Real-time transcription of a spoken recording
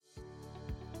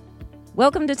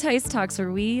Welcome to Tice Talks,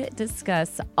 where we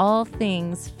discuss all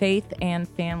things faith and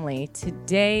family.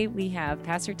 Today we have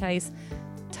Pastor Tice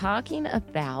talking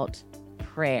about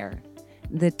prayer.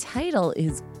 The title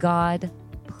is God,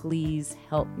 Please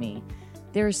Help Me.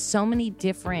 There's so many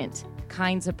different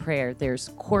kinds of prayer. There's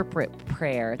corporate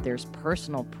prayer, there's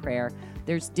personal prayer,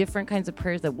 there's different kinds of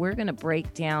prayers that we're going to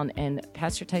break down, and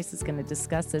Pastor Tice is going to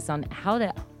discuss this on how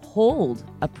to hold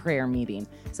a prayer meeting.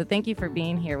 So thank you for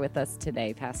being here with us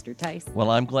today, Pastor Tice. Well,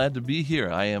 I'm glad to be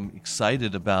here. I am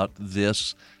excited about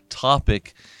this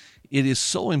topic. It is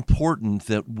so important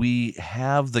that we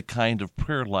have the kind of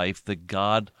prayer life that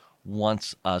God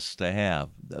wants us to have.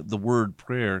 The word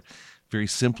prayer very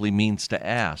simply means to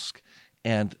ask,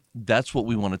 and that's what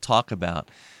we want to talk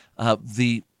about.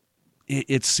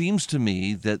 It seems to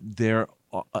me that there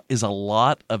is a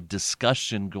lot of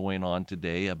discussion going on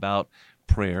today about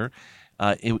prayer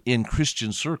in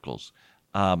Christian circles.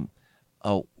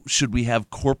 Should we have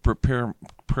corporate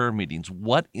prayer meetings?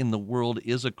 What in the world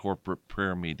is a corporate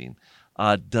prayer meeting?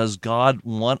 Does God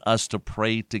want us to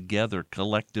pray together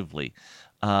collectively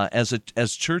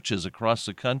as churches across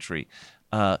the country?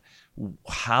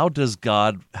 How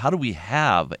do we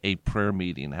have a prayer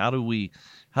meeting? How do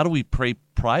we pray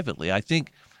privately? I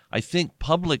think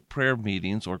public prayer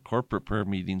meetings or corporate prayer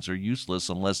meetings are useless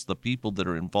unless the people that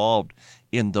are involved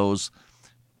in those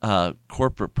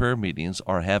corporate prayer meetings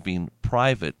are having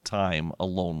private time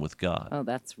alone with God. Oh,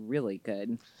 that's really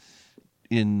good.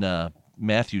 In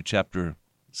Matthew chapter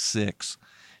 6,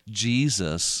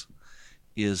 Jesus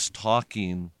is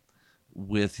talking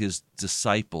with his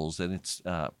disciples, and it's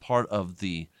part of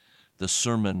the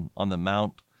Sermon on the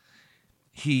Mount.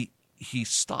 He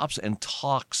stops and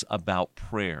talks about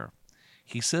prayer.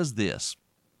 He says this,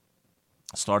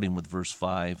 starting with verse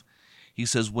 5. He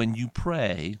says, "When you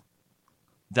pray,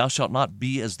 thou shalt not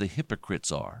be as the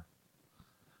hypocrites are,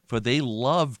 for they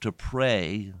love to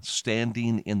pray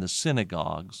standing in the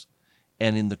synagogues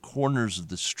and in the corners of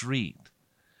the street,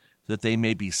 that they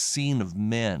may be seen of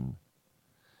men.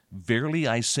 Verily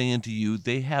I say unto you,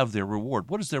 they have their reward."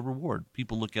 What is their reward?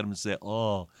 People look at them and say,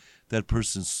 "Oh, that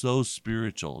person's so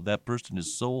spiritual. That person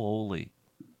is so holy.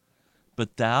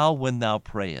 But thou, when thou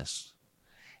prayest,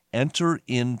 enter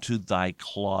into thy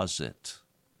closet,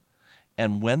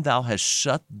 and when thou hast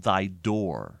shut thy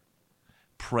door,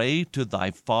 pray to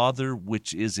thy Father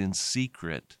which is in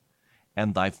secret,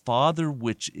 and thy Father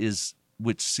which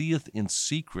seeth in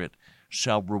secret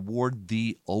shall reward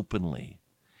thee openly.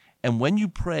 And when you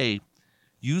pray,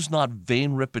 use not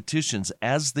vain repetitions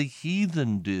as the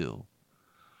heathen do,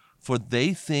 for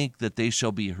they think that they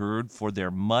shall be heard for their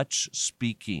much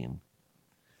speaking.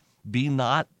 Be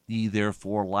not ye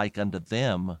therefore like unto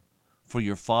them, for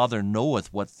your Father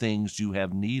knoweth what things you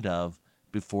have need of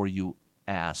before you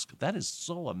ask." That is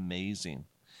so amazing.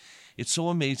 It's so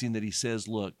amazing that he says,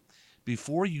 look,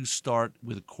 before you start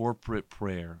with a corporate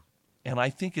prayer, and I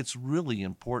think it's really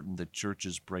important that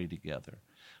churches pray together.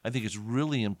 I think it's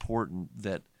really important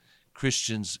that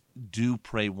Christians do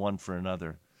pray one for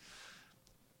another.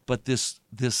 But this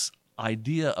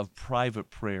idea of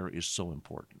private prayer is so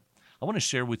important. I want to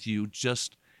share with you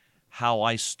just how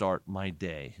I start my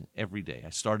day every day.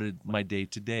 I started my day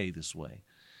today this way.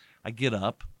 I get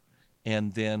up,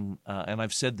 and then, and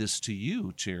I've said this to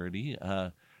you, Charity,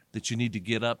 that you need to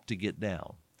get up to get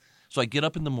down. So I get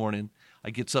up in the morning, I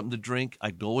get something to drink,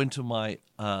 I go into my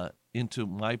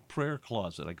prayer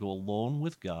closet. I go alone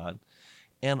with God,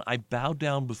 and I bow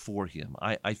down before him.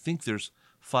 I think there's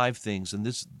 5 things, and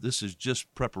this is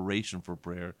just preparation for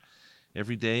prayer.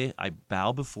 Every day I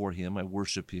bow before him, I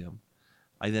worship him.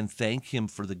 I then thank him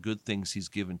for the good things he's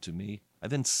given to me. I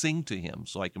then sing to him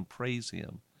so I can praise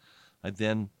him. I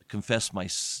then confess my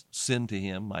sin to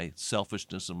him, my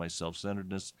selfishness and my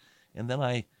self-centeredness, and then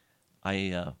I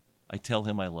tell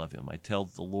him I love him. I tell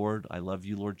the Lord, I love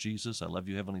you, Lord Jesus. I love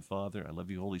you, Heavenly Father. I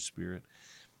love you, Holy Spirit.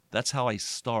 That's how I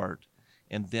start.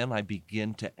 And then I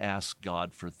begin to ask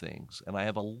God for things. And I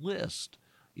have a list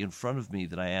in front of me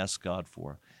that I ask God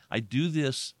for. I do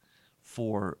this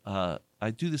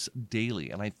daily,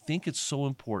 and I think it's so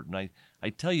important. I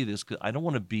tell you this because I don't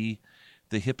want to be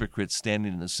the hypocrite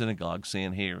standing in the synagogue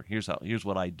saying, here's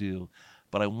what I do.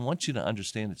 But I want you to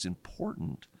understand it's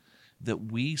important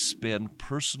that we spend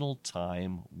personal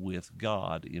time with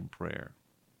God in prayer.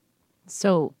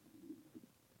 So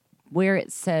where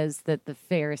it says that the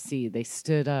Pharisee, they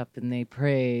stood up and they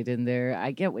prayed, and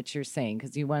I get what you're saying,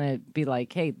 because you want to be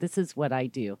like, hey, this is what I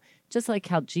do. Just like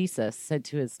how Jesus said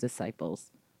to his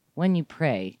disciples, when you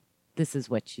pray, this is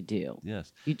what you do.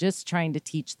 Yes. You're just trying to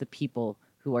teach the people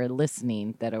who are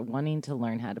listening that are wanting to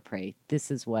learn how to pray,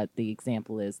 this is what the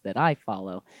example is that I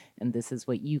follow, and this is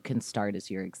what you can start as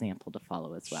your example to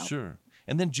follow as well. Sure.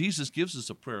 And then Jesus gives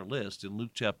us a prayer list in Luke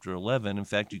chapter 11. In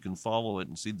fact, you can follow it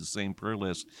and see the same prayer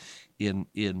list in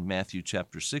Matthew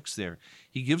chapter 6 there.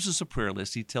 He gives us a prayer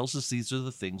list. He tells us these are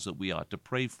the things that we ought to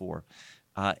pray for.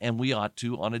 And we ought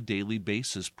to, on a daily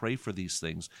basis, pray for these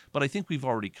things. But I think we've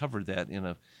already covered that in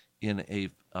a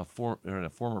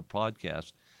former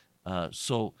podcast.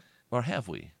 Or have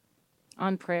we?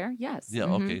 On prayer, yes. Yeah,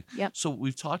 okay. Yep. So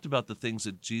we've talked about the things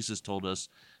that Jesus told us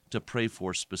to pray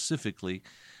for specifically.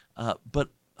 But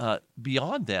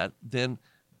beyond that, then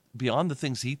beyond the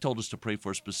things he told us to pray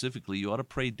for specifically, you ought to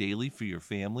pray daily for your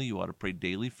family. You ought to pray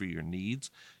daily for your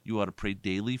needs. You ought to pray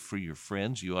daily for your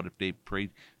friends. You ought to pray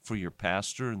for your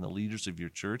pastor and the leaders of your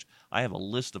church. I have a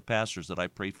list of pastors that I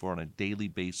pray for on a daily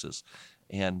basis.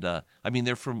 And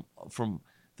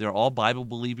they're all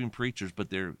Bible-believing preachers, but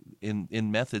they're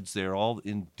in methods, they're all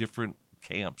in different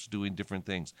camps doing different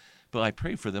things. But I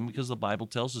pray for them because the Bible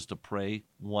tells us to pray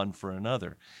one for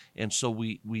another. And so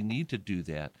we need to do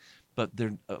that. But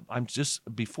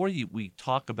before we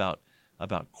talk about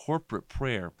corporate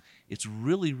prayer, it's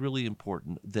really, really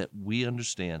important that we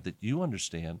understand, that you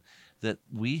understand, that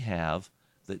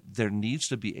there needs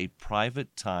to be a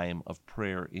private time of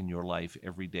prayer in your life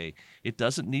every day. It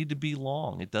doesn't need to be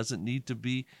long. It doesn't need to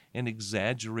be an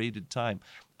exaggerated time.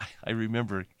 I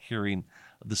remember hearing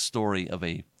the story of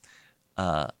a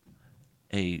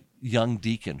young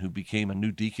deacon who became a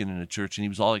new deacon in a church, and he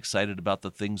was all excited about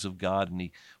the things of God, and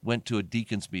he went to a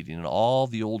deacon's meeting, and all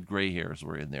the old gray hairs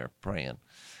were in there praying.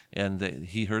 And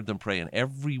he heard them pray, and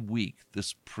every week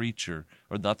this deacon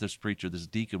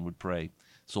would pray,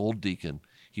 this old deacon.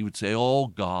 He would say, "Oh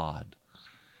God,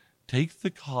 take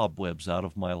the cobwebs out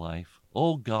of my life.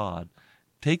 Oh God,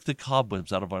 take the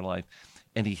cobwebs out of my life."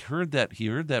 And he heard that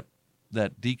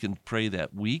deacon pray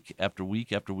that week after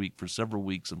week after week for several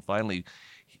weeks. And finally,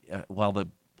 while the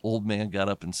old man got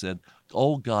up and said,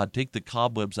 "Oh God, take the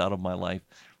cobwebs out of my life,"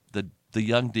 the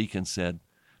young deacon said,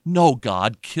 "No,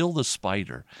 God, kill the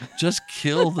spider. Just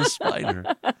kill the spider."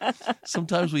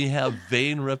 Sometimes we have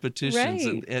vain repetitions,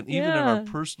 Right. and even in our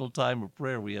personal time of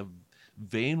prayer, we have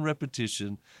vain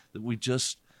repetition that we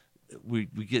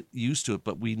get used to it,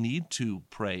 but we need to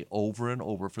pray over and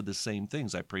over for the same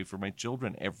things. I pray for my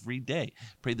children every day.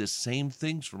 Pray the same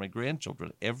things for my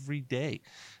grandchildren every day.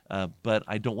 But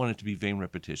I don't want it to be vain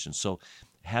repetition. So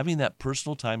having that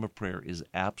personal time of prayer is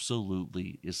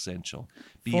absolutely essential.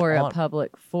 For a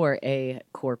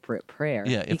corporate prayer.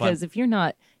 Yeah, because if you're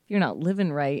not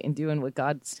living right and doing what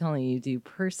God's telling you to do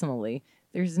personally,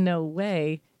 there's no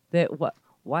way that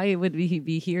why would he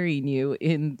be hearing you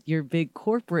in your big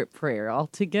corporate prayer all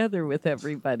together with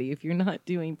everybody if you're not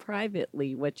doing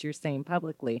privately what you're saying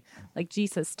publicly? Like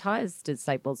Jesus taught his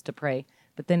disciples to pray,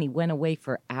 but then he went away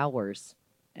for hours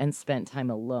and spent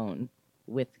time alone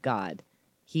with God.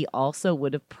 He also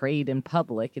would have prayed in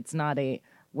public. It's not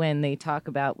when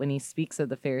he speaks of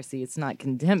the Pharisee, it's not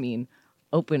condemning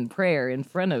open prayer in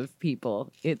front of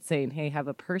people. It's saying, hey, have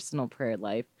a personal prayer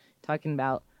life, talking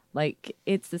about, like,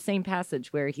 it's the same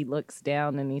passage where he looks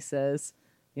down and he says,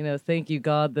 thank you,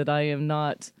 God, that I am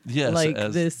not this guy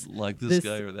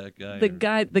or that guy.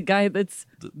 The guy that's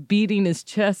beating his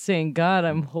chest saying, God,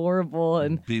 I'm horrible.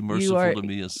 And be merciful to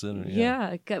me, a sinner.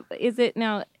 Yeah. Is it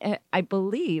now, I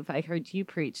believe I heard you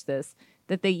preach this,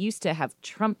 that they used to have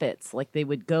trumpets, like they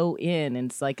would go in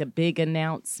and it's like a big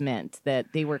announcement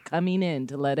that they were coming in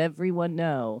to let everyone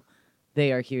know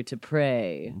they are here to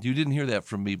pray. You didn't hear that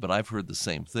from me, but I've heard the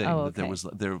same thing. Oh, okay.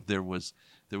 That there was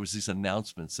these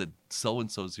announcements that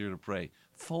so-and-so is here to pray.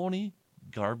 Phony,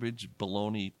 garbage,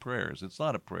 baloney prayers. It's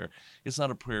not a prayer. It's not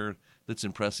a prayer that's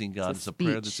impressing God. It's a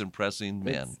prayer that's impressing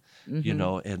men.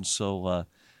 And so,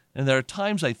 and there are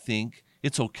times I think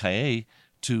it's okay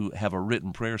to have a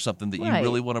written prayer, something that you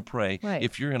really want to pray. Right.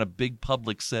 If you're in a big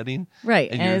public setting,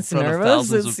 and you're in front nervous, of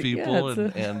thousands of people,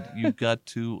 and you've got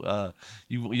to,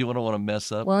 you don't want to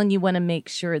mess up. Well, and you want to make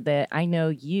sure that, I know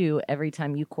you, every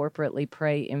time you corporately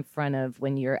pray in front of,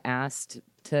 when you're asked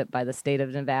by the state of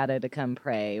Nevada to come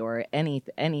pray, or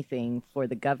anything for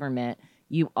the government,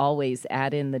 you always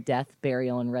add in the death,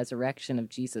 burial, and resurrection of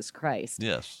Jesus Christ.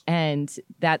 Yes. And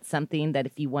that's something that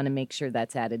if you want to make sure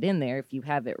that's added in there, if you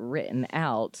have it written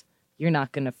out, you're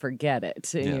not going to forget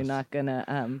it. And you're not going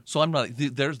to... So I'm not...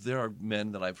 There are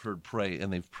men that I've heard pray,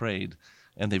 and they've prayed,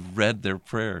 and they've read their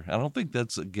prayer. I don't think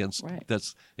that's against... Right.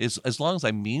 That's as long as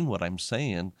I mean what I'm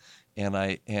saying, and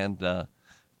I know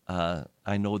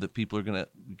that people are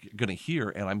gonna hear,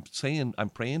 and I'm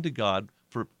praying to God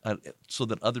so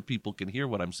that other people can hear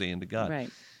what I'm saying to God. Right.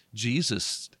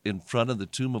 Jesus, in front of the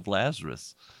tomb of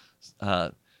Lazarus,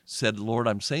 said, Lord,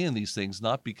 I'm saying these things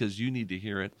not because you need to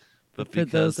hear it, but For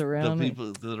because those around the me.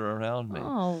 people that are around me.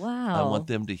 Oh, wow. I want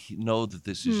them to know that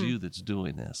this is you that's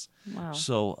doing this. Wow.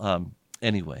 So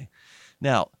anyway,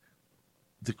 now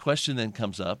the question then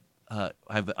comes up.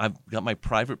 I've got my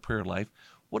private prayer life.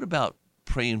 What about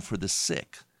praying for the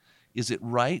sick? Is it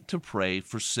right to pray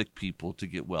for sick people to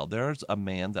get well? There's a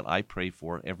man that I pray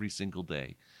for every single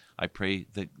day. I pray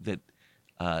that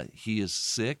he is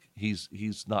sick.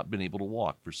 He's not been able to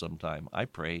walk for some time. I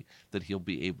pray that he'll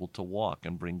be able to walk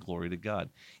and bring glory to God.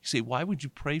 You say, why would you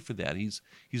pray for that? He's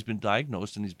been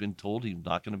diagnosed and he's been told he's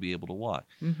not going to be able to walk.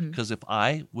 Because if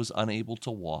I was unable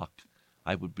to walk,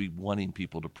 I would be wanting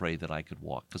people to pray that I could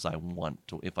walk because I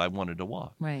wanted to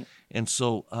walk. Right. And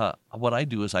so what I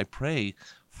do is I pray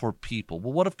for people.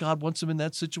 Well, what if God wants him in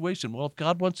that situation? Well, if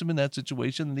God wants him in that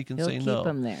situation, then he can He'll say keep no.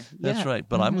 him there. That's Yeah. right.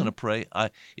 But I'm going to pray.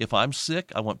 If I'm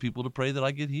sick, I want people to pray that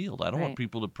I get healed. I don't Right. want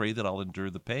people to pray that I'll endure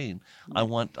the pain. I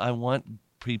want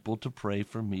people to pray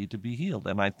for me to be healed,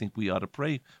 and I think we ought to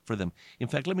pray for them. In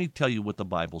fact, let me tell you what the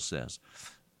Bible says,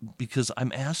 because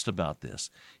I'm asked about this.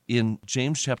 In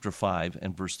James chapter 5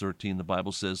 and verse 13, the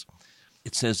Bible says,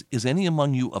 is any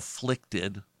among you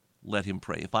afflicted? Let him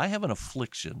pray. If I have an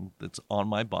affliction that's on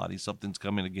my body, something's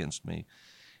coming against me,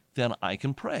 then I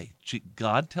can pray.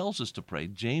 God tells us to pray.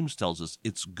 James tells us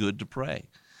it's good to pray.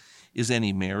 Is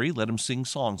any merry? Let him sing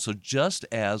songs. So just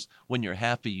as when you're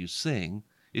happy you sing,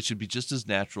 it should be just as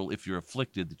natural if you're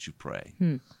afflicted that you pray.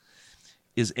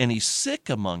 Is any sick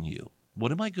among you?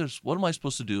 What am I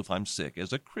supposed to do if I'm sick?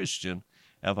 As a Christian,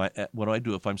 what do I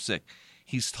do if I'm sick?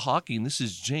 He's talking, this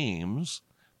is James,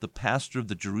 the pastor of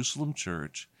the Jerusalem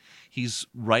church. He's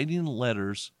writing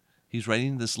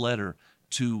this letter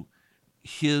to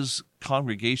his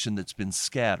congregation that's been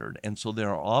scattered. And so there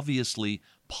are obviously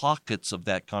pockets of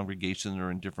that congregation that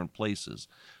are in different places.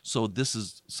 So this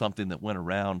is something that went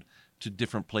around to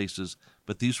different places,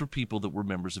 but these were people that were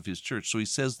members of his church. So he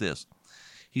says this.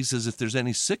 He says, if there's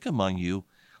any sick among you,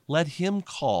 let him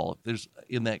call. If there's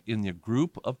in the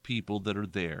group of people that are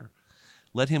there,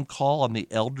 let him call on the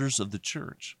elders of the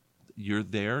church. You're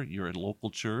there, you're at a local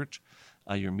church,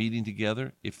 you're meeting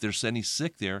together. If there's any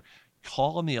sick there,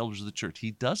 call on the elders of the church.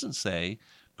 He doesn't say,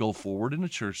 go forward in a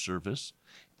church service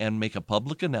and make a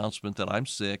public announcement that I'm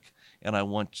sick and I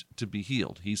want to be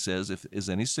healed. He says, if is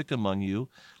any sick among you,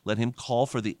 let him call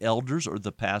for the elders or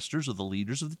the pastors or the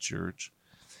leaders of the church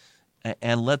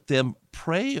and let them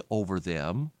pray over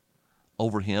him,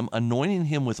 anointing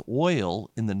him with oil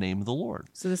in the name of the Lord.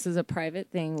 So this is a private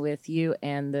thing with you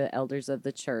and the elders of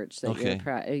the church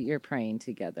that you're praying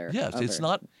together. Yes,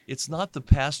 over. it's not the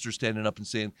pastor standing up and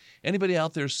saying, anybody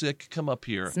out there sick, come up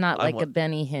here. It's not like a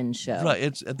Benny Hinn show.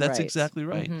 Right, that's Right. exactly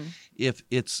right. If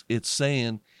it's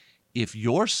saying, if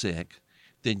you're sick,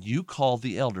 then you call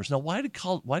the elders. Now, why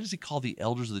does he call the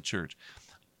elders of the church?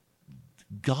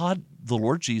 God, the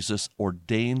Lord Jesus,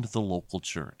 ordained the local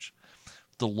church.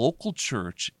 The local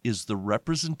church is the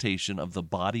representation of the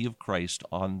body of Christ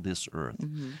on this earth.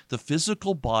 The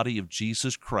physical body of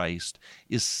Jesus Christ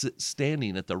is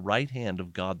standing at the right hand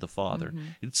of God the Father.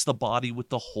 It's the body with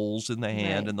the holes in the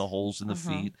hand and the holes in the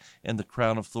feet and the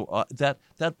crown of thorns.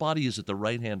 That body is at the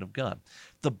right hand of God.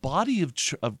 The body of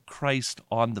Christ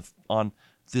on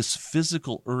this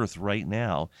physical earth right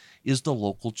now is the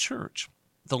local church.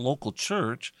 The local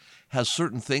church has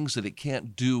certain things that it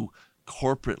can't do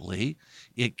corporately.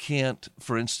 It can't,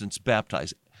 for instance,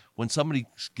 baptize. When somebody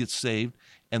gets saved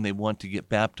and they want to get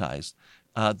baptized,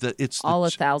 it's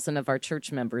 1,000 of our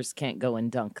church members can't go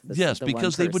and dunk the yes, the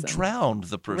because one they would person. drown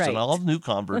the person. Right. All new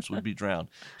converts would be drowned.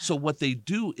 So what they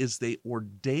do is they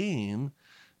ordain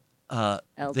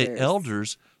the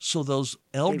elders, so those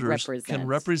elders can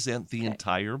represent the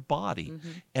entire body,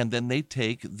 and then they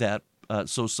take that.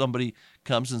 So somebody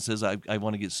comes and says, I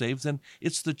want to get saved, then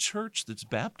it's the church that's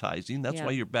baptizing. That's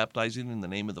why you're baptizing in the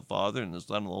name of the Father and the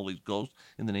Son and the Holy Ghost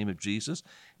in the name of Jesus.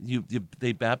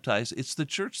 They baptize. It's the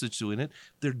church that's doing it.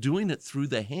 They're doing it through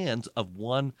the hands of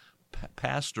one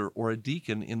pastor or a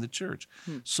deacon in the church.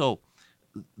 So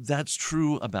that's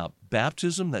true about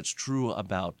baptism. That's true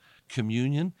about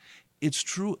communion. It's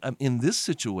true in this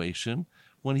situation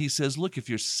when he says, look, if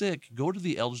you're sick, go to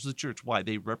the elders of the church. Why?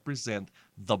 They represent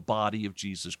the body of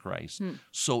Jesus Christ.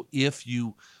 So if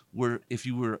you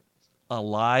were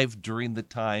alive during the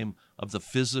time of the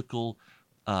physical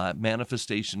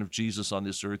manifestation of Jesus on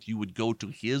this earth, you would go to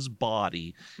his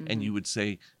body and you would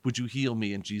say, would you heal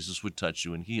me? And Jesus would touch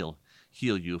you and heal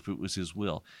you if it was his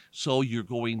will. So you're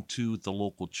going to the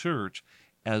local church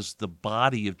as the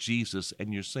body of Jesus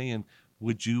and you're saying,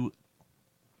 would you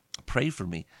pray for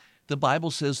me? The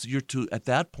Bible says you're to, at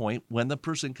that point, when the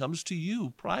person comes to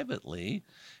you privately,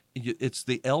 it's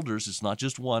the elders. It's not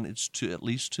just one. It's two, at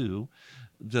least two.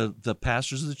 The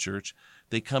pastors of the church.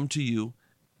 They come to you.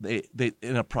 They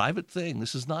in a private thing.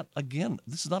 This is not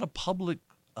a public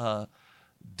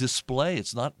display.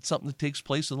 It's not something that takes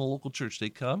place in the local church. They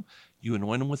come, you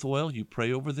anoint them with oil, you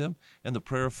pray over them, and the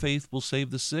prayer of faith will save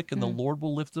the sick, and the Lord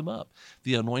will lift them up.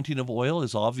 The anointing of oil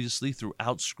is obviously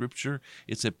throughout Scripture.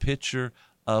 It's a picture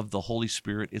of the Holy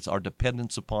Spirit. It's our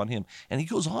dependence upon Him. And he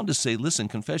goes on to say, listen,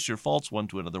 confess your faults one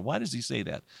to another. Why does he say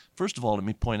that? First of all, let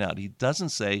me point out, he doesn't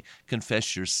say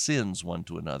confess your sins one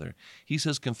to another. He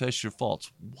says confess your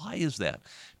faults. Why is that?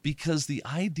 Because the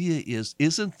idea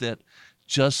isn't that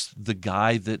just the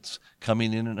guy that's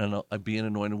coming in and being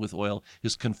anointed with oil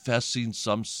is confessing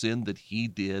some sin that he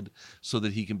did so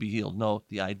that he can be healed. No,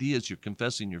 the idea is you're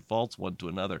confessing your faults one to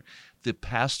another. The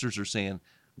pastors are saying,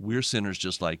 we're sinners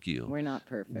just like you. We're not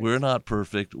perfect. We're not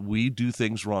perfect. We do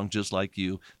things wrong just like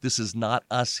you. This is not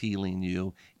us healing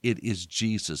you. It is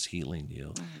Jesus healing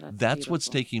you. Oh, that's what's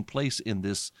taking place in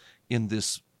this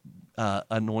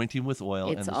anointing with oil.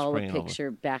 It's and all a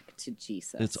picture back to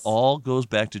Jesus. It all goes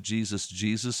back to Jesus.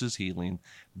 Jesus is healing.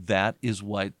 That is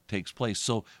what takes place.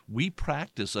 So we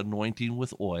practice anointing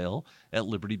with oil at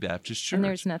Liberty Baptist Church. And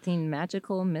there's nothing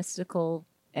magical, mystical,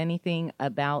 anything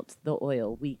about the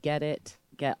oil. We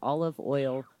get olive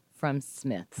oil from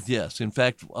Smith's. Yes. In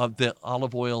fact, the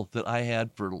olive oil that I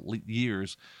had for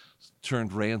years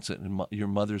turned rancid, and your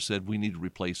mother said we need to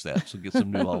replace that, so get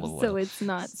some new olive oil. So it's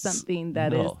not something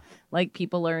that is like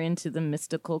people are into the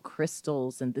mystical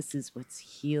crystals and this is what's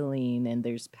healing and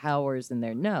there's powers in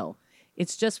there. No,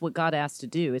 it's just what God asked to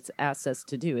do. It's asked us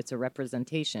to do. It's a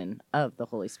representation of the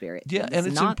Holy Spirit. Yeah, and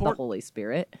it's not important. The Holy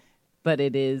Spirit, but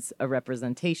it is a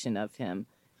representation of Him.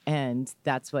 And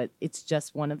it's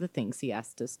just one of the things He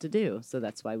asked us to do. So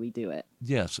that's why we do it.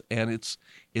 Yes, and it's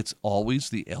always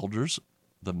the elders,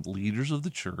 the leaders of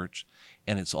the church,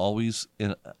 and it's always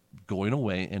going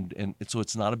away, and so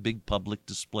it's not a big public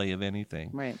display of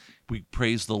anything. Right. We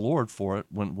praise the Lord for it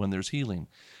when there's healing.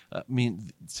 I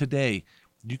mean, today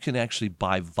you can actually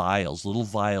buy little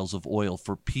vials of oil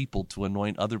for people to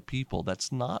anoint other people.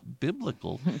 That's not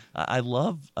biblical. I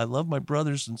love my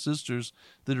brothers and sisters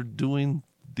that are doing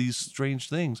these strange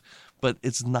things, but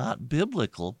it's not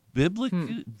biblical.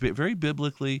 Very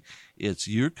biblically, it's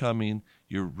you're coming,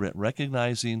 you're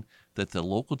recognizing that the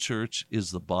local church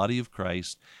is the body of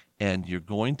Christ, and you're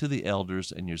going to the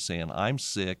elders and you're saying, I'm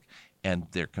sick, and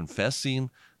they're confessing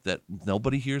that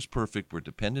nobody here is perfect. We're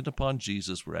dependent upon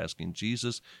Jesus. We're asking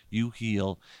Jesus, you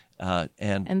heal.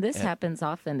 And this happens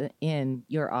often in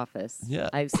your office. Yeah.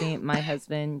 I've seen my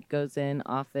husband goes in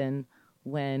often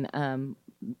when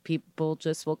people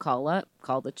just will call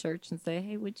the church and say,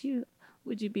 hey, would you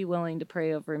be willing to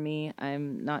pray over me?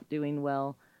 I'm not doing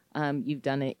well. You've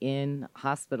done it in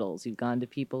hospitals. You've gone to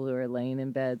people who are laying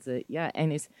in beds. And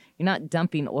you're not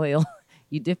dumping oil.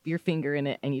 You dip your finger in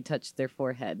it and you touch their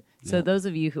forehead. So those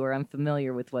of you who are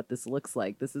unfamiliar with what this looks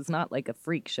like, this is not like a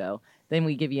freak show. Then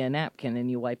we give you a napkin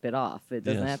and you wipe it off. It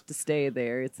doesn't have to stay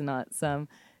there. It's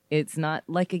not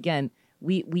like, again,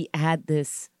 we add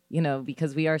this,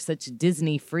 because we are such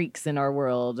Disney freaks in our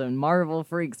world and Marvel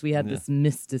freaks, we have this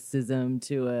mysticism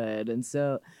to it. And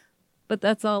so, but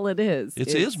that's all it is.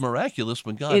 It is miraculous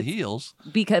when God heals.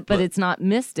 But it's not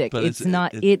mystic.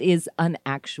 It is an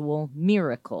actual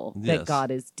miracle that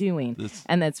God is doing.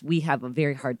 And we have a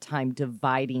very hard time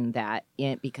dividing that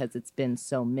because it's been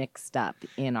so mixed up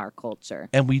in our culture.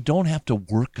 And we don't have to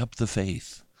work up the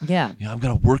faith. Yeah. I've got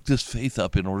to work this faith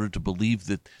up in order to believe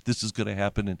that this is going to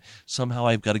happen, and somehow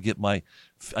I got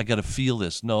to feel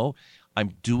this. No,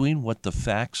 I'm doing what the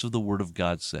facts of the Word of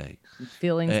God say.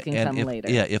 Feelings can come later.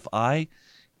 Yeah,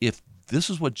 if this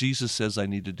is what Jesus says I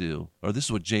need to do, or this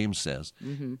is what James says,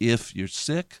 if you're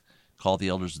sick, call the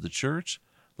elders of the church.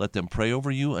 Let them pray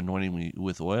over you, anointing you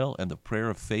with oil, and the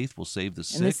prayer of faith will save the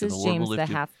sick. And this is the Lord James, will lift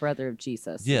the you. half-brother of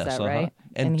Jesus. Yes, is that right?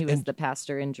 And he was the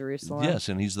pastor in Jerusalem? Yes,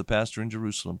 and he's the pastor in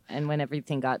Jerusalem. And when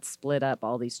everything got split up,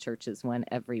 all these churches went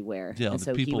everywhere. Yeah, and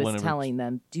so he was telling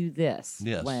them, do this.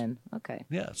 Yes. Okay.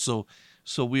 Yeah, so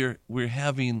we're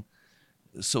having...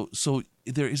 So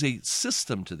there is a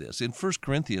system to this. In 1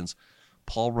 Corinthians,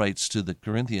 Paul writes to the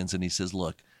Corinthians, and he says,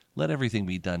 look, let everything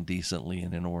be done decently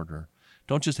and in order.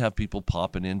 Don't just have people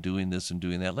popping in, doing this and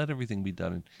doing that. Let everything be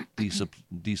done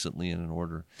decently and in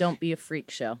order. Don't be a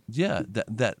freak show. Yeah,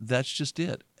 that's just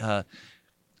it.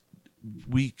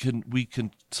 We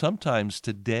can sometimes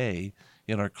today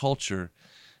in our culture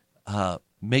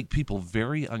make people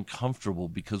very uncomfortable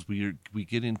because we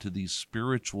get into these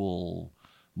spiritual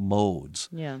modes.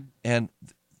 Yeah. And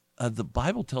the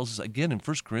Bible tells us again in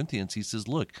 1 Corinthians, he says,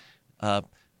 look,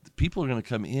 people are going to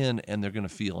come in and they're going to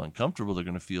feel uncomfortable. They're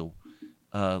going to feel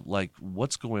like,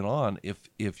 what's going on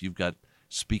if you've got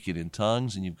speaking in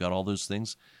tongues and you've got all those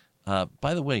things.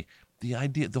 By the way,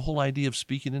 the whole idea of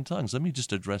speaking in tongues, let me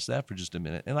just address that for just a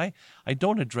minute. And I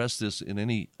don't address this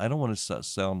I don't want to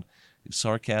sound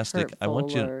sarcastic. Hurtful I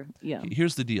want you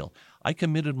here's the deal. I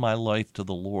committed my life to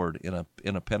the Lord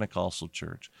in a Pentecostal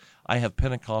church. I have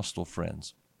Pentecostal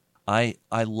friends. I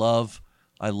love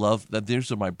that.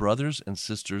 These are my brothers and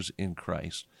sisters in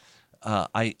Christ.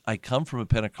 I come from a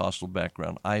Pentecostal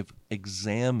background. I've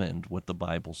examined what the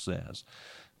Bible says.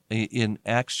 In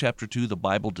Acts chapter 2, the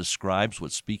Bible describes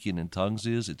what speaking in tongues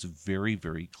is. It's very,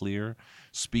 very clear.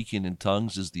 Speaking in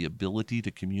tongues is the ability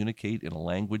to communicate in a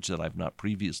language that I've not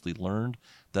previously learned.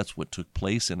 That's what took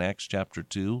place in Acts chapter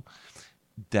 2.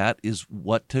 That is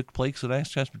what took place in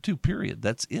Acts chapter 2, period.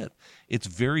 That's it. It's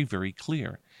very, very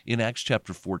clear. In Acts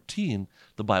chapter 14,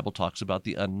 the Bible talks about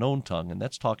the unknown tongue, and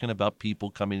that's talking about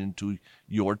people coming into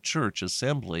your church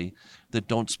assembly that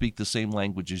don't speak the same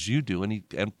language as you do.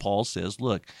 And Paul says,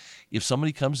 look, if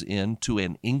somebody comes into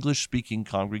an English-speaking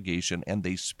congregation and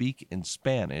they speak in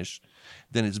Spanish,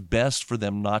 then it's best for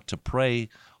them not to pray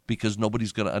because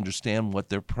nobody's going to understand what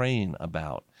they're praying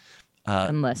about.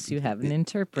 Unless you have an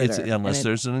interpreter. Unless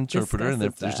there's an interpreter, and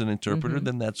if there's an interpreter,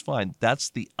 then that's fine. That's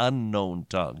the unknown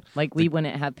tongue. Like we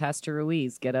wouldn't have Pastor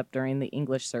Ruiz get up during the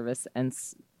English service and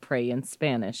pray in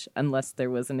Spanish unless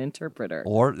there was an interpreter.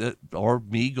 Or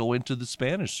me go into the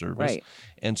Spanish service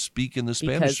and speak in the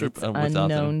Spanish service because it's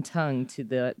unknown tongue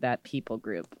to that people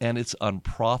group. And it's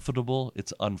unprofitable,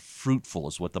 it's unfruitful,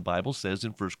 is what the Bible says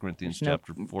in 1 Corinthians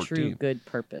chapter 14. True good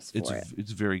purpose for it.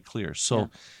 It's very clear.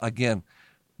 So again,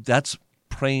 that's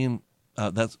praying.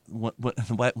 That's what.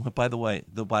 By the way,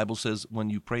 the Bible says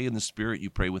when you pray in the Spirit, you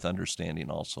pray with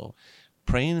understanding. Also,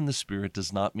 praying in the Spirit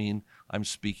does not mean I'm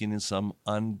speaking in some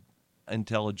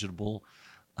unintelligible.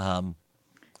 That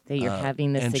you're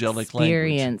having this angelic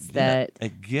experience language. that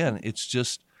again, it's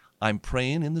just I'm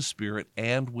praying in the Spirit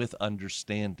and with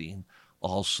understanding.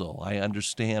 Also, I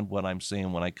understand what I'm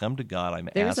saying. When I come to God, I'm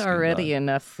asking God. There's already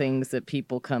enough things that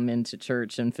people come into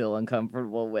church and feel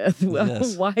uncomfortable with. Well,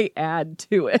 Yes. why add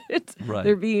to it? Right.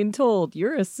 They're being told,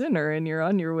 you're a sinner and you're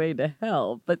on your way to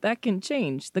hell. But that can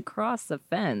change. The cross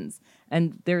offends.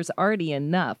 And there's already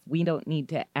enough. We don't need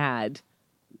to add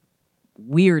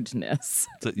weirdness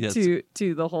Yes.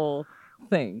 to the whole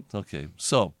thing. Okay,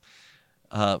 so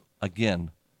again,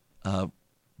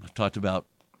 we've talked about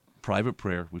private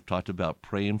prayer. We've talked about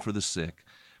praying for the sick.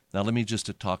 Now let me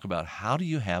just talk about how do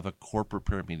you have a corporate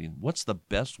prayer meeting? What's the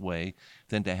best way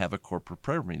than to have a corporate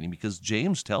prayer meeting? Because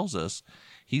James tells us,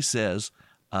 he says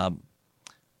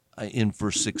in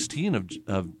verse 16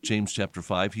 of James chapter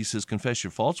 5, he says, confess your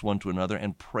faults one to another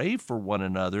and pray for one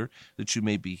another that you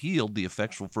may be healed. The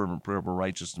effectual fervent prayer of a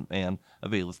righteous man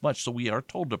availeth much. So we are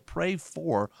told to pray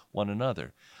for one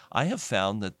another. I have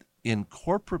found that in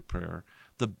corporate prayer,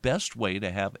 the best way to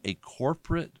have a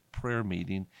corporate prayer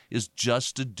meeting is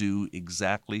just to do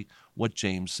exactly what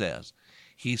James says.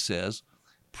 He says,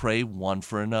 pray one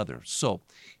for another. So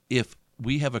if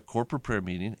we have a corporate prayer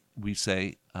meeting, we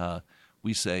say,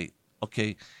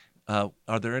 okay,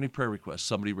 are there any prayer requests?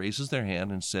 Somebody raises their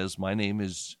hand and says, my name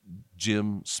is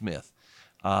Jim Smith.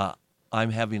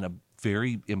 I'm having a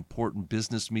very important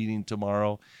business meeting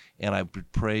tomorrow, and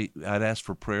I'd ask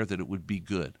for prayer that it would be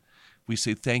good. We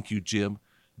say, thank you, Jim.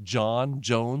 John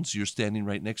Jones, you're standing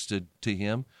right next to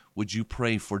him. Would you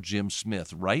pray for Jim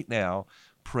Smith right now?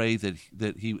 Pray that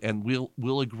he, and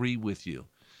we'll agree with you.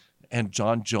 And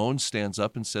John Jones stands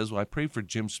up and says, well, I pray for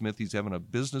Jim Smith. He's having a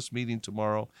business meeting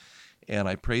tomorrow, and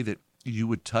I pray that you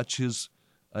would touch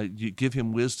you give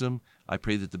him wisdom. I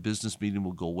pray that the business meeting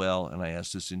will go well, and I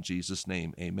ask this in Jesus'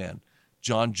 name. Amen.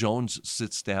 John Jones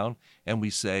sits down, and we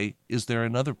say, is there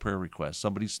another prayer request?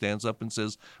 Somebody stands up and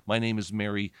says, my name is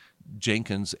Mary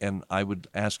Jenkins, and I would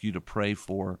ask you to pray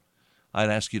for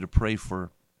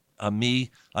me.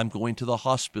 I'm going to the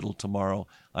hospital tomorrow.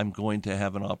 I'm going to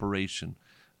have an operation.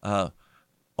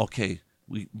 Okay,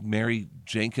 Mary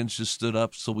Jenkins just stood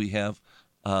up, so we have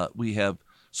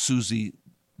Susie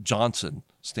Johnson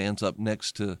stands up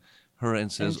next to her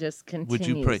and says, would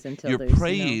you pray? You're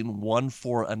praying one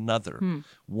for another.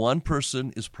 One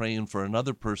person is praying for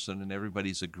another person, and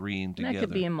everybody's agreeing together. That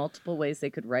could be in multiple ways. They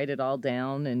could write it all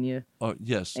down, and you can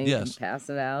pass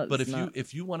it out. But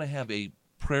if you want to have a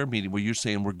prayer meeting where you're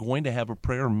saying we're going to have a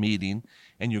prayer meeting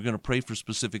and you're going to pray for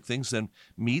specific things, then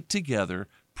meet together,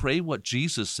 pray what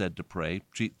Jesus said to pray.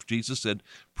 Jesus said,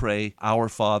 pray, our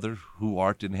Father who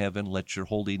art in heaven, let your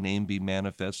holy name be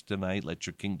manifest tonight. Let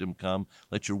your kingdom come.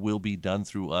 Let your will be done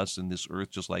through us in this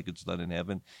earth just like it's done in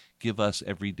heaven. Give us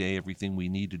every day everything we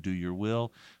need to do your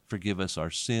will. Forgive us our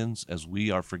sins as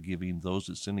we are forgiving those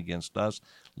that sin against us.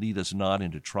 Lead us not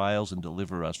into trials and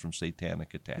deliver us from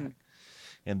satanic attack.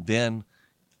 And then,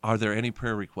 are there any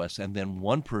prayer requests? And then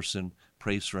one person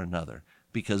prays for another,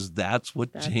 because that's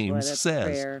what James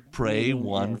says. Pray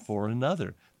one for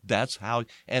another. That's how,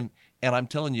 and I'm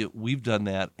telling you, we've done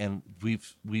that, and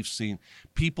we've seen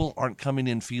people aren't coming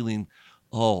in feeling,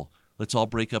 oh, let's all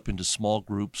break up into small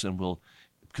groups and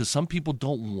because some people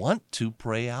don't want to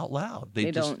pray out loud.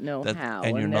 They don't know how,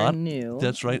 and you're they're not new.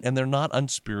 That's right, and they're not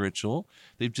unspiritual.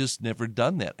 They've just never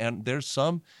done that. And there's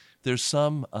some.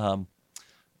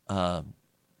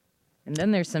 And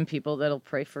then there's some people that'll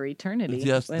pray for eternity.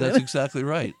 Yes, that's exactly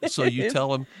right. So you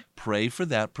tell them, pray for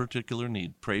that particular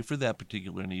need, pray for that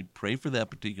particular need, pray for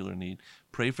that particular need,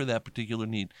 pray for that particular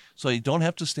need. So you don't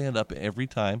have to stand up every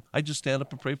time. I just stand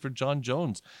up and pray for John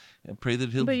Jones and pray that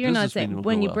he'll. But you're not saying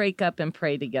when you break up and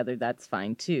pray together, that's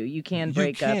fine too. You can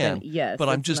break up and yes. But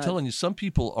I'm just telling you, some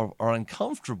people are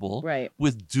uncomfortable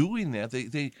with doing that.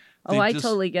 I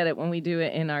totally get it. When we do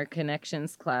it in our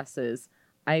connections classes,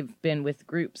 I've been with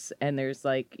groups and there's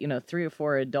 3 or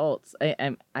 4 adults.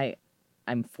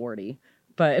 I'm 40,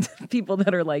 but people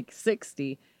that are like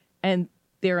 60 and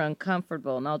they're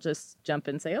uncomfortable, and I'll just jump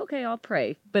and say, okay, I'll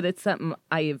pray. But it's something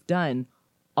I have done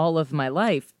all of my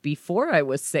life. Before I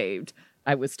was saved,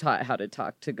 I was taught how to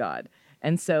talk to God.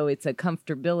 And so it's a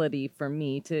comfortability for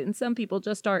me and some people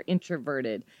just are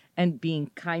introverted, and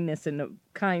being kind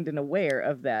and aware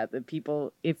of that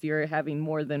people, if you're having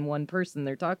more than one person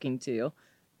they're talking to,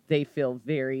 they feel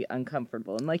very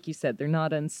uncomfortable. And like you said, they're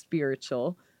not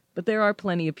unspiritual, but there are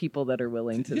plenty of people that are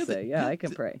willing to say, I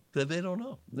can pray. They don't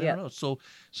know. They don't know. So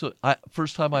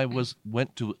first time I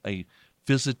went to a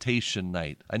visitation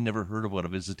night. I never heard of what a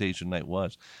visitation night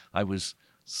was. I was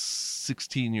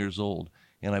 16 years old,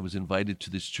 and I was invited to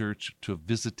this church to a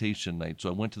visitation night. So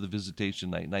I went to the visitation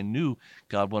night, and I knew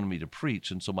God wanted me to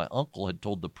preach. And so my uncle had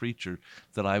told the preacher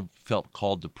that I felt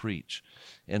called to preach.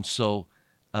 And so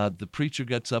the preacher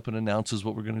gets up and announces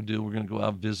what we're going to do. We're going to go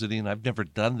out visiting. I've never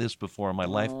done this before in my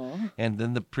life. And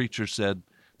then the preacher said,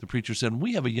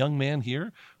 we have a young man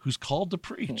here who's called to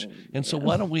preach. And so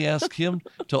why don't we ask him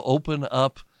to open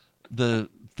up the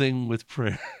thing with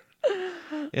prayer?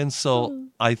 And so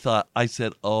I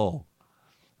said,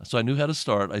 so I knew how to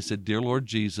start. I said, Dear Lord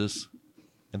Jesus.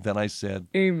 And then I said,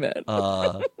 Amen.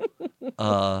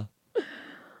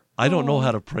 I don't know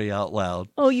how to pray out loud.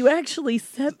 Oh, you actually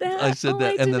said that? I said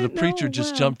that. And then the preacher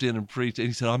just jumped in and preached. And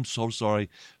he said, I'm so sorry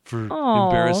for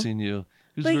embarrassing you.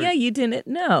 But you didn't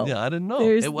know. Yeah, I didn't know.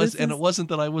 It wasn't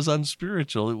that I was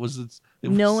unspiritual.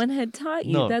 No one had taught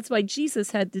you. No. That's why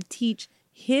Jesus had to teach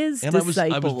his disciples.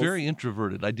 I was very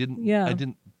introverted. I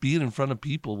didn't being in front of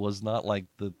people was not like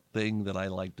the thing that I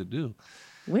like to do.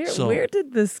 Where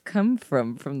did this come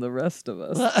from the rest of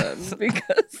us then?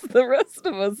 Because the rest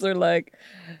of us are like,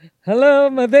 hello,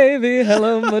 my baby.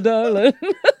 Hello, my darling.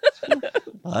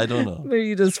 I don't know. Maybe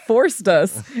you just forced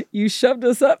us. You shoved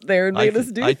us up there and made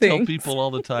us do things. I tell people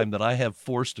all the time that I have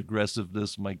forced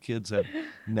aggressiveness. My kids have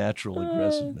natural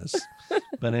aggressiveness.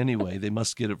 But anyway, they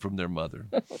must get it from their mother.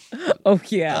 Oh,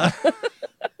 yeah.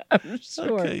 I'm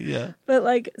sure. Okay, yeah.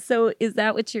 But so is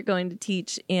that what you're going to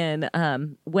teach in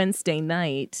Wednesday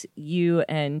night? You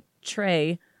and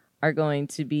Trey are going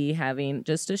to be having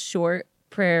just a short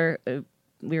prayer.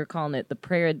 We were calling it the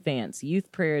prayer advance,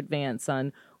 youth prayer advance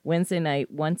on Wednesday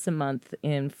night, once a month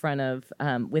in front of,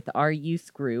 with our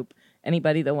youth group.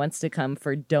 Anybody that wants to come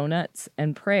for donuts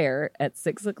and prayer at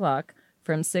 6:00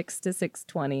 from 6 to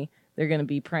 6:20, they're going to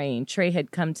be praying. Trey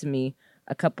had come to me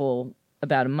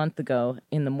about a month ago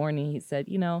in the morning. He said,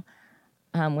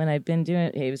 when I've been doing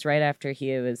it was right after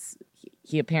he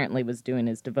apparently was doing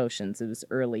his devotions. It was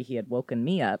early. He had woken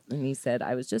me up, and he said,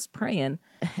 I was just praying.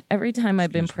 Every time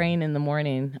I've been praying in the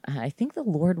morning, I think the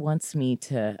Lord wants me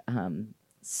to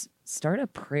start a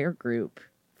prayer group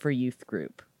for youth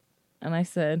group. And I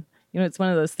said, it's one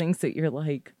of those things that you're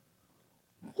like,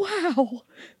 wow,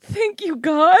 thank you,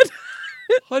 God.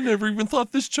 I never even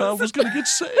thought this child was going to get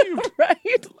saved.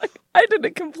 Right? I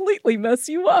didn't completely mess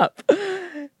you up.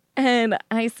 And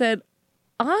I said,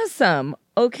 awesome.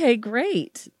 Okay,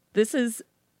 great. This is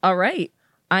all right.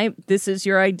 This is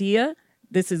your idea.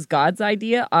 This is God's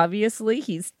idea. Obviously,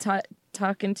 he's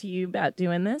talking to you about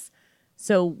doing this.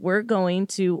 So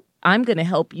I'm going to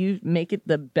help you make it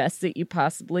the best that you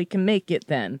possibly can make it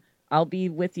then. I'll be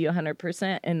with you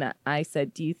 100%. And I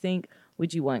said, do you think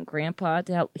Would you want Grandpa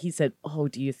to help? He said, oh,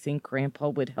 do you think Grandpa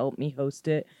would help me host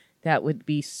it? That would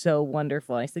be so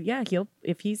wonderful. I said, yeah,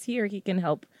 if he's here, he can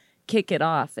help kick it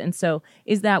off. And so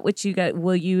is that what you got?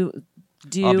 Will you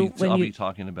do I'll be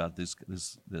talking about this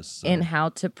and how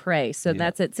to pray. So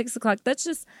that's at 6:00. That's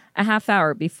just a half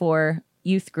hour before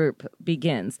youth group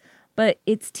begins. But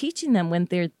it's teaching them when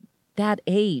they're that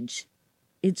age.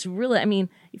 It's really, I mean,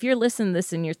 if you're listening to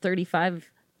this and you're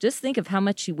 35, just think of how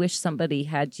much you wish somebody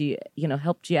had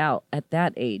helped you out at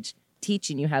that age,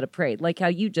 teaching you how to pray. Like how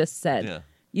you just said. Yeah.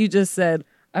 You just said,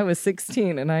 I was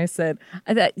 16, and I said,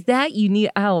 that you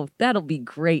need, that'll be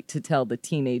great to tell the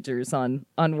teenagers on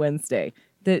Wednesday,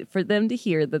 that for them to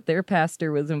hear that their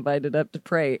pastor was invited up to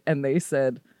pray, and they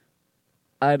said,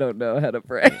 I don't know how to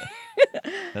pray.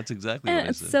 That's exactly what I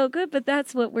It's said. so good, but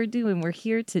that's what we're doing. We're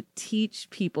here to teach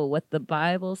people what the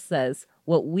Bible says,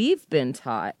 what we've been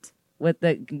taught, what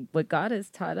God has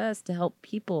taught us to help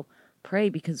people pray,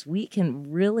 because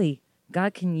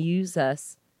God can use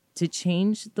us to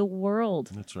change the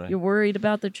world. That's right. You're worried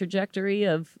about the trajectory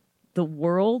of the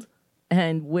world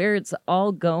and where it's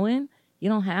all going? You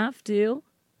don't have to.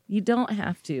 You don't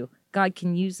have to. God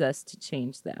can use us to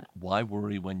change that. Why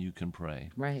worry when you can pray?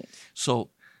 Right. So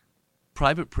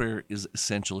private prayer is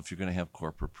essential if you're going to have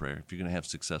corporate prayer, if you're going to have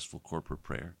successful corporate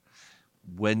prayer.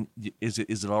 Is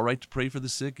it all right to pray for the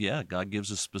sick? Yeah, God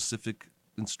gives us specific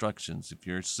instructions. If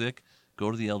you're sick, go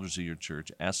to the elders of your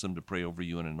church. Ask them to pray over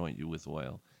you and anoint you with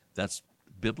oil. That's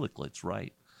biblical. It's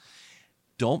right.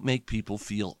 Don't make people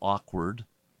feel awkward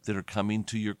that are coming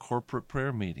to your corporate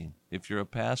prayer meeting. If you're a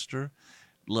pastor,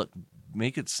 look,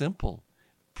 make it simple.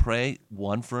 Pray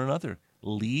one for another.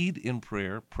 Lead in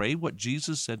prayer. Pray what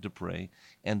Jesus said to pray.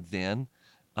 And then,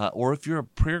 or if you're a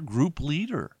prayer group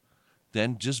leader,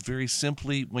 then just very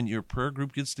simply, when your prayer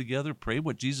group gets together, pray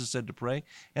what Jesus said to pray.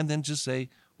 And then just say,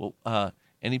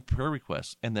 any prayer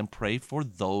requests, and then pray for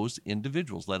those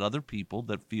individuals. Let other people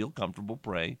that feel comfortable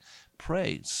pray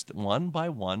one by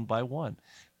one by one.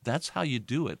 That's how you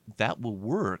do it. That will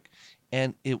work,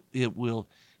 and you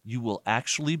will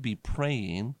actually be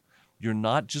praying. You're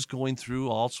not just going through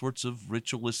all sorts of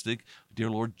ritualistic,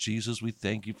 dear Lord Jesus, we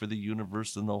thank you for the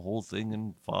universe and the whole thing,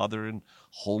 and Father, and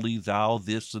holy thou,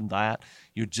 this and that.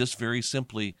 You're just very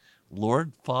simply,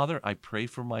 Lord, Father, I pray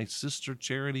for my sister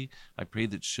Charity. I pray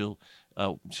that she'll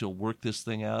work this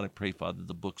thing out. I pray, Father,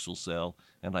 the books will sell,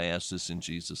 and I ask this in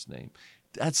Jesus' name.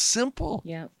 That's simple.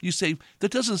 Yeah. You say,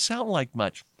 that doesn't sound like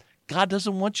much. God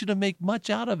doesn't want you to make much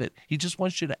out of it. He just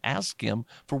wants you to ask him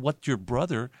for what your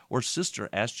brother or sister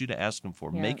asked you to ask him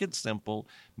for. Yeah. Make it simple,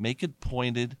 make it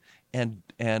pointed, and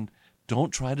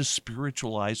don't try to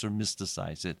spiritualize or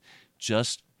mysticize it.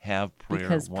 Just have prayer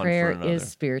because one prayer for another. is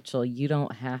spiritual. You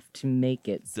don't have to make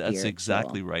it spiritual. That's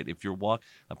exactly right. If you're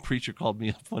a preacher called me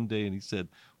up one day and he said,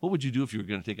 "What would you do if you were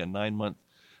going to take a 9-month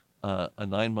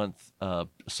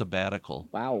sabbatical,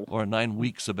 Wow, or a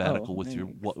 9-week sabbatical with 9 your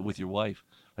with your wife?"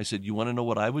 I said, "You want to know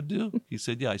what I would do?" He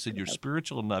said, "Yeah." I said, "You're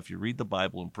spiritual enough. You read the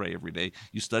Bible and pray every day.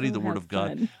 You study the Word have of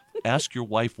God. fun. Ask your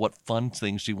wife what fun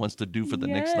things she wants to do for the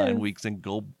next 9 Yes. weeks, and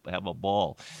go have a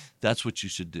ball. That's what you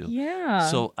should do." Yeah.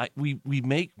 So we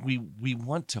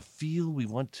want to feel, we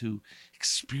want to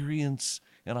experience,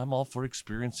 and I'm all for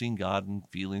experiencing God and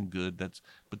feeling good.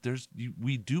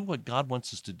 We do what God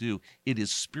wants us to do. It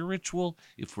is spiritual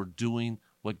if we're doing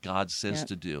what God says Yep.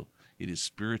 to do. It is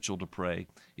spiritual to pray.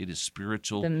 It is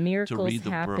spiritual the to miracles read the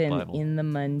happen Bible. in the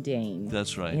mundane.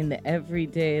 That's right. In the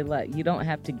everyday life. You don't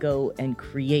have to go and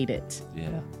create it.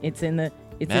 Yeah. It's in the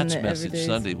Matt's in the message everydays.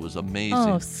 Sunday was amazing.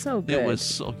 Oh, so good. It was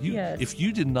so. Yes. If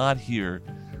you did not hear,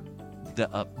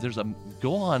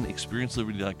 go on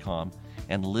experienceliberty.com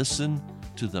and listen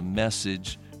to the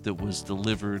message that was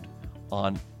delivered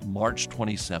on March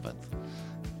 27th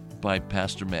by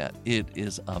Pastor Matt. It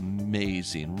is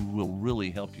amazing. Will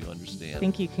really help you understand. I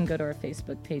think you can go to our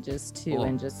Facebook pages too Oh.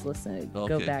 and just listen. Go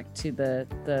Okay. back to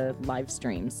the live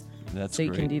streams. That's so you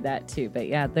great. can do that too. But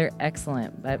yeah, they're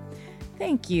excellent. But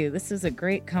thank you. This is a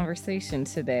great conversation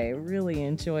today. Really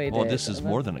enjoyed it. Oh, this is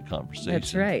more than a conversation.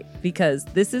 That's right. Because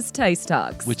this is Tice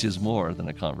Talks. Which is more than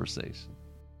a conversation.